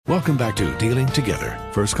Welcome back to Dealing Together.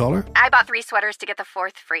 First caller? I bought 3 sweaters to get the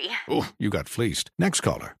 4th free. Oh, you got fleeced. Next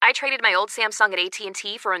caller? I traded my old Samsung at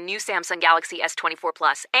AT&T for a new Samsung Galaxy S24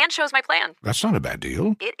 Plus and chose my plan. That's not a bad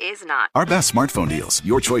deal. It is not. Our best smartphone deals.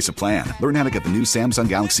 Your choice of plan. Learn how to get the new Samsung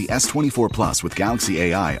Galaxy S24 Plus with Galaxy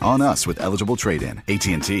AI on us with eligible trade-in.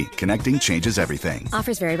 AT&T. Connecting changes everything.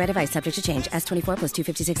 Offers vary by device. Subject to change. S24 plus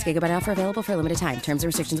 256 gigabyte offer available for a limited time. Terms and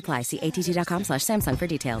restrictions apply. See att.com/Samsung for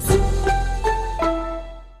details.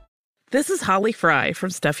 This is Holly Fry from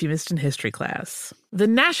Stuff You Missed in History class. The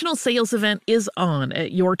national sales event is on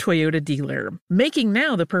at your Toyota dealer, making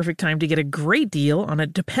now the perfect time to get a great deal on a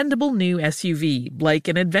dependable new SUV, like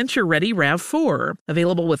an adventure-ready RAV4.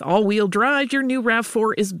 Available with all-wheel drive, your new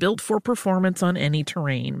RAV4 is built for performance on any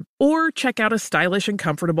terrain. Or check out a stylish and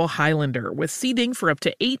comfortable Highlander with seating for up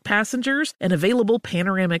to 8 passengers and available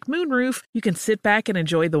panoramic moonroof. You can sit back and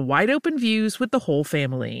enjoy the wide-open views with the whole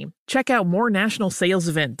family. Check out more national sales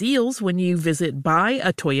event deals when you visit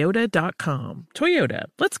buyatoyota.com. Toyota,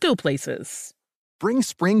 let's go places. Bring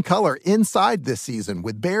spring color inside this season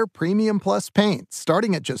with Behr Premium Plus paint,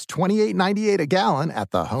 starting at just $28.98 a gallon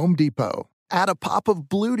at the Home Depot. Add a pop of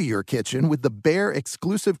blue to your kitchen with the Behr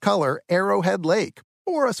exclusive color Arrowhead Lake,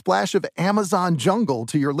 or a splash of Amazon Jungle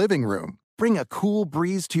to your living room. Bring a cool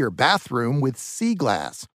breeze to your bathroom with Sea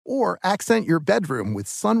Glass, or accent your bedroom with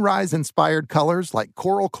sunrise-inspired colors like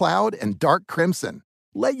Coral Cloud and Dark Crimson.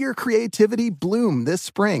 Let your creativity bloom this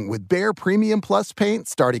spring with Behr Premium Plus paint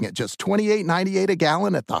starting at just $28.98 a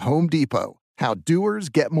gallon at the Home Depot. How doers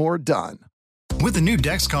get more done. With the new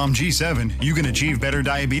Dexcom G7, you can achieve better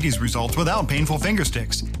diabetes results without painful finger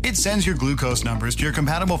sticks. It sends your glucose numbers to your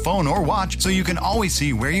compatible phone or watch so you can always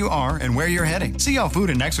see where you are and where you're heading. See how food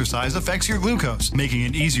and exercise affects your glucose, making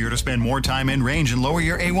it easier to spend more time in range and lower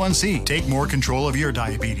your A1C. Take more control of your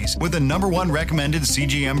diabetes with the #1 recommended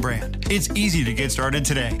CGM brand. It's easy to get started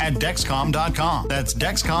today at Dexcom.com. That's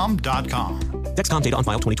Dexcom.com. Dexcom data on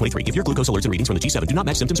file 2023. If your glucose alerts and readings from the G7 do not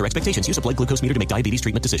match symptoms or expectations, use a blood glucose meter to make diabetes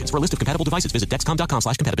treatment decisions. For a list of compatible devices, visit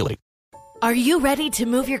Dexcom.com/compatibility. Are you ready to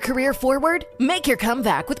move your career forward? Make your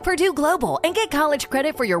comeback with Purdue Global and get college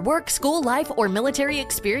credit for your work, school life, or military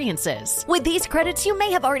experiences. With these credits, you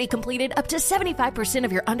may have already completed up to 75%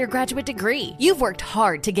 of your undergraduate degree. You've worked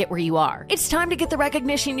hard to get where you are. It's time to get the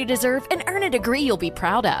recognition you deserve and earn a degree you'll be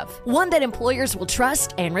proud of, one that employers will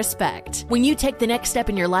trust and respect. When you take the next step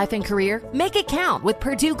in your life and career, make it count with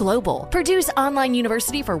Purdue Global, Purdue's online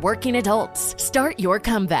university for working adults. Start your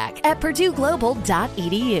comeback at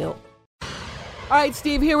purdueglobal.edu. All right,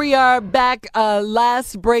 Steve, here we are back,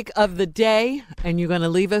 last break of the day, and you're going to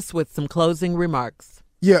leave us with some closing remarks.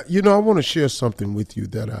 Yeah, I want to share something with you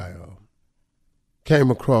that I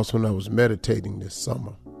came across when I was meditating this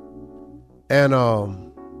summer. And a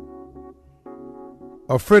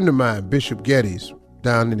friend of mine, Bishop Geddes,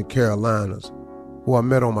 down in the Carolinas, who I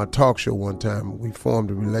met on my talk show one time, we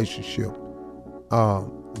formed a relationship.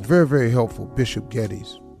 Very, very helpful, Bishop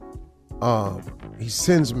Geddes. He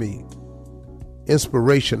sends me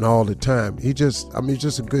inspiration all the time. He's just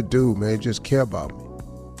a good dude, man. He just care about me.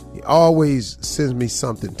 He always sends me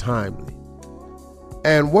something timely.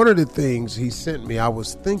 And one of the things he sent me, I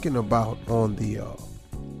was thinking about on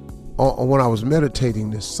when I was meditating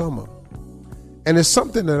this summer. And it's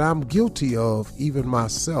something that I'm guilty of even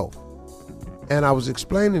myself. And I was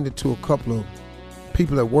explaining it to a couple of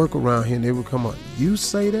people that work around here, and they would come up, "You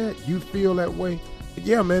say that? You feel that way?"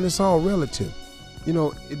 Yeah, man, it's all relative.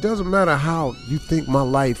 It doesn't matter how you think my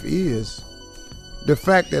life is. The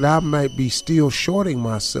fact that I might be still shorting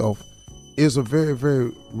myself is a very,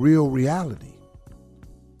 very real reality.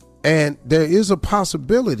 And there is a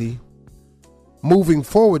possibility moving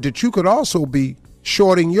forward that you could also be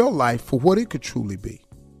shorting your life for what it could truly be.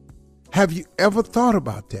 Have you ever thought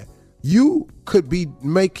about that? You could be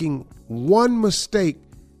making one mistake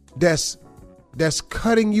that's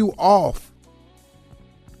cutting you off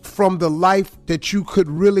from the life that you could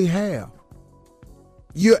really have.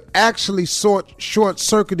 You're actually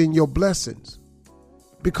short-circuiting your blessings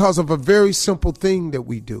because of a very simple thing that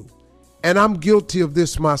we do. And I'm guilty of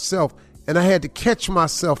this myself, and I had to catch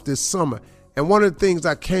myself this summer. And one of the things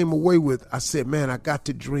I came away with, I said, man, I got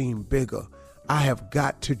to dream bigger. I have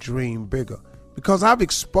got to dream bigger because I've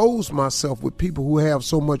exposed myself with people who have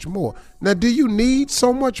so much more. Now, do you need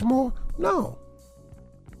so much more? No.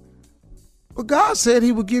 But God said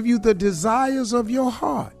he would give you the desires of your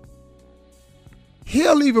heart.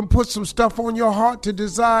 He'll even put some stuff on your heart to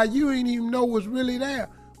desire you ain't even know was really there.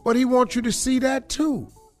 But he wants you to see that too.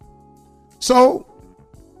 So,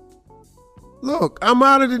 look, I'm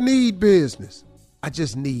out of the need business. I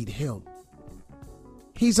just need him.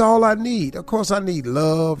 He's all I need. Of course, I need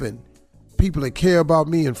love and people that care about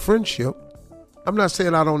me in friendship. I'm not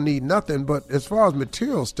saying I don't need nothing, but as far as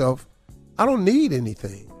material stuff, I don't need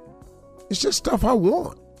anything. It's just stuff I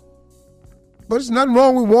want. But there's nothing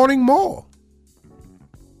wrong with wanting more,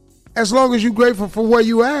 as long as you're grateful for where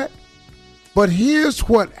you at. But here's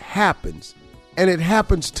what happens, and it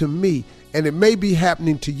happens to me, and it may be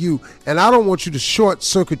happening to you, and I don't want you to short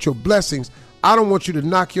circuit your blessings. I don't want you to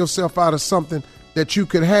knock yourself out of something that you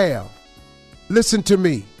could have. Listen to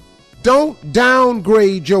me. Don't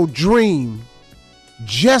downgrade your dream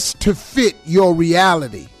just to fit your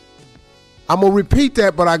reality. I'm going to repeat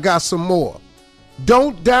that, but I got some more.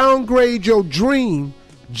 Don't downgrade your dream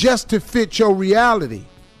just to fit your reality.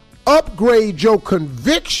 Upgrade your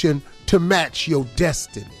conviction to match your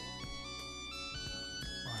destiny.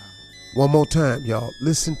 Wow. One more time, y'all.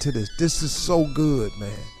 Listen to this. This is so good,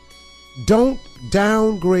 man. Don't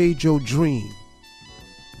downgrade your dream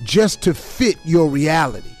just to fit your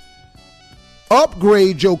reality.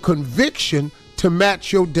 Upgrade your conviction to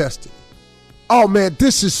match your destiny. Oh, man,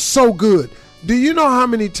 this is so good. Do you know how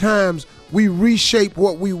many times we reshape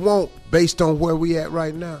what we want based on where we at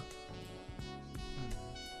right now?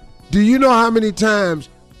 Do you know how many times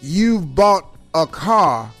you've bought a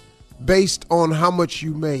car based on how much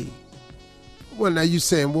you made? Well, now you're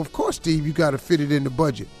saying, well, of course, Steve, you got to fit it in the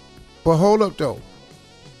budget. But hold up, though.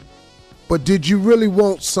 But did you really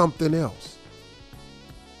want something else?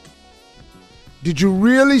 Did you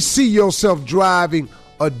really see yourself driving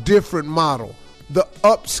a different model, the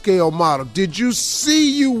upscale model? Did you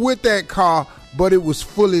see you with that car, but it was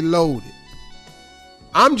fully loaded?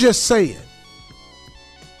 I'm just saying.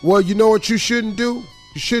 Well, you know what you shouldn't do?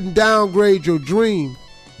 You shouldn't downgrade your dream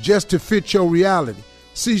just to fit your reality.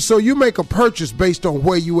 See, so you make a purchase based on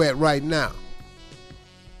where you at right now.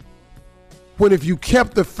 When if you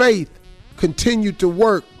kept the faith, continued to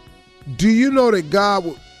work, do you know that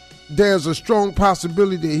God, there's a strong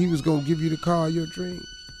possibility that he was going to give you the car of your dreams?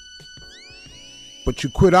 But you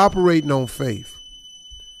quit operating on faith.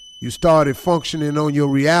 You started functioning on your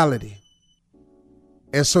reality.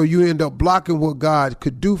 And so you end up blocking what God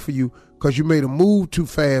could do for you because you made a move too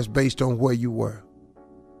fast based on where you were.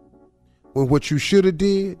 When what you should have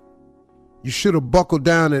did, you should have buckled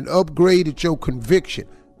down and upgraded your conviction,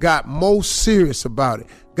 got more serious about it,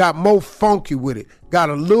 got more funky with it, got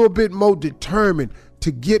a little bit more determined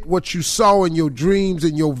to get what you saw in your dreams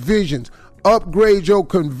and your visions. Upgrade your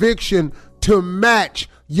conviction to match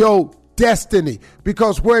your destiny,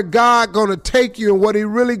 because where God gonna take you and what he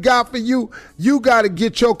really got for you, you got to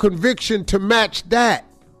get your conviction to match that.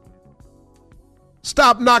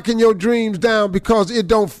 Stop knocking your dreams down because it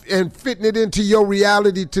don't and fitting it into your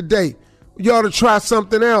reality today. You ought to try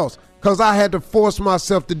something else, because I had to force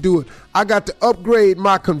myself to do it. I got to upgrade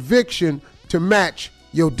my conviction to match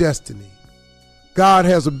your destiny. God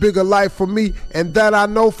has a bigger life for me, and that I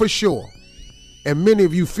know for sure. And many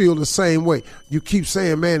of you feel the same way. You keep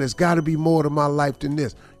saying, man, there's got to be more to my life than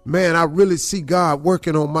this. Man, I really see God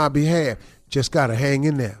working on my behalf. Just got to hang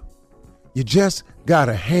in there. You just got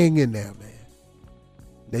to hang in there, man.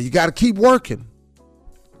 Now, you got to keep working,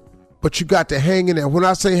 but you got to hang in there. When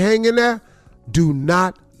I say hang in there, do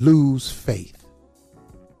not lose faith.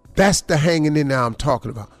 That's the hanging in there I'm talking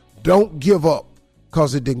about. Don't give up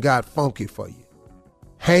because it done got funky for you.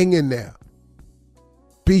 Hang in there.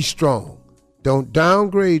 Be strong. Don't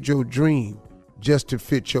downgrade your dream just to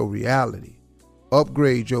fit your reality.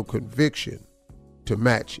 Upgrade your conviction to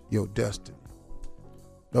match your destiny.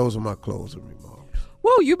 Those are my closing remarks.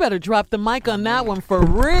 Whoa, you better drop the mic on that one for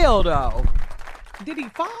real, though. Did he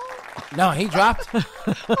fall? No, he dropped. Okay.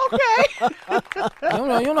 You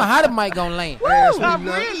don't know how the mic gonna land. Woo, not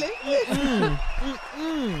really.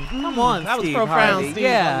 Come on, that was Steve profound, Harvey. Steve.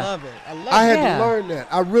 Yeah. I love it. I had to learn that.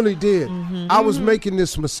 I really did. I was making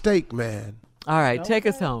this mistake, man. All right, take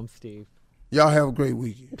us home, Steve. Y'all have a great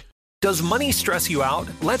weekend. Does money stress you out?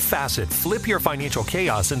 Let Facet flip your financial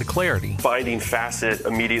chaos into clarity. Finding Facet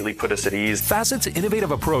immediately put us at ease. Facet's innovative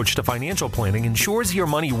approach to financial planning ensures your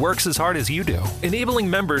money works as hard as you do, enabling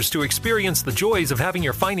members to experience the joys of having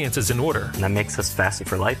your finances in order. And that makes us Facet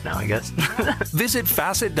for life now, I guess. Visit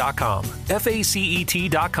Facet.com,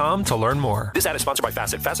 FACET.com to learn more. This ad is sponsored by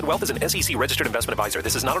Facet. Facet Wealth is an SEC registered investment advisor.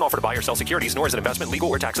 This is not an offer to buy or sell securities, nor is it investment, legal,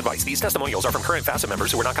 or tax advice. These testimonials are from current Facet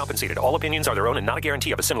members who are not compensated. All opinions are their own and not a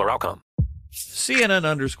guarantee of a similar outcome.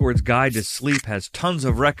 CNN_'s Guide to Sleep has tons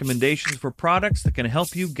of recommendations for products that can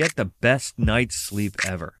help you get the best night's sleep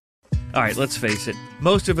ever. All right, let's face it,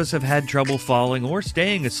 most of us have had trouble falling or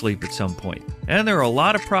staying asleep at some point, and there are a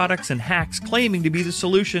lot of products and hacks claiming to be the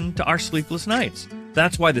solution to our sleepless nights.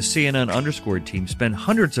 That's why the CNN Underscored team spend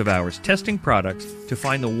hundreds of hours testing products to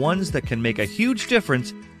find the ones that can make a huge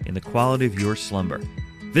difference in the quality of your slumber.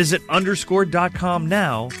 Visit underscored.com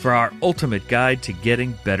now for our ultimate guide to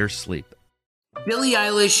getting better sleep. Billie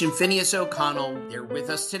Eilish and Phineas O'Connell, they're with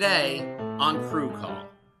us today on Crew Call.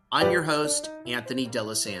 I'm your host, Anthony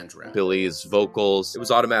D'Alessandro. Billie's vocals, it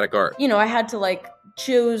was automatic art. You know, I had to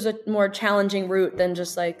choose a more challenging route than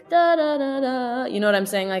just da da da da. You know what I'm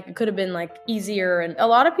saying? It could have been easier. And a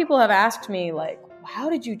lot of people have asked me how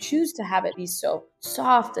did you choose to have it be so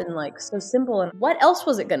soft and so simple? And what else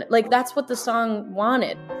was it gonna that's what the song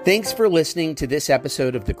wanted. Thanks for listening to this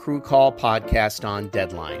episode of the Crew Call podcast on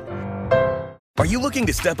Deadline. Are you looking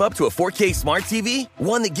to step up to a 4K smart TV?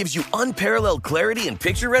 One that gives you unparalleled clarity and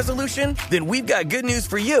picture resolution? Then we've got good news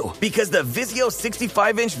for you, because the Vizio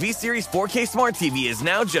 65-inch V-Series 4K smart TV is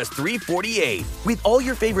now just $348. With all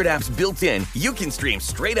your favorite apps built in, you can stream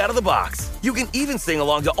straight out of the box. You can even sing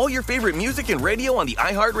along to all your favorite music and radio on the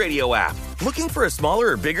iHeartRadio app. Looking for a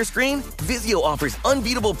smaller or bigger screen? Vizio offers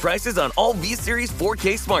unbeatable prices on all V-Series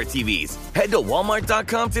 4K smart TVs. Head to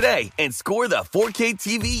Walmart.com today and score the 4K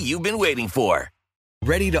TV you've been waiting for.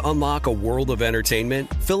 Ready to unlock a world of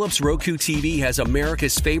entertainment? Philips Roku TV has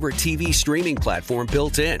America's favorite TV streaming platform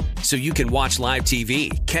built in, so you can watch live TV,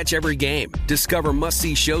 catch every game, discover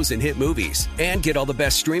must-see shows and hit movies, and get all the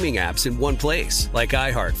best streaming apps in one place, like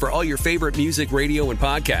iHeart for all your favorite music, radio, and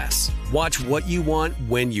podcasts. Watch what you want,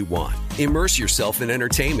 when you want. Immerse yourself in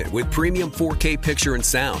entertainment with premium 4K picture and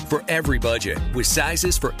sound for every budget, with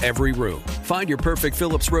sizes for every room. Find your perfect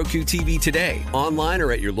Philips Roku TV today, online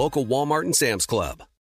or at your local Walmart and Sam's Club.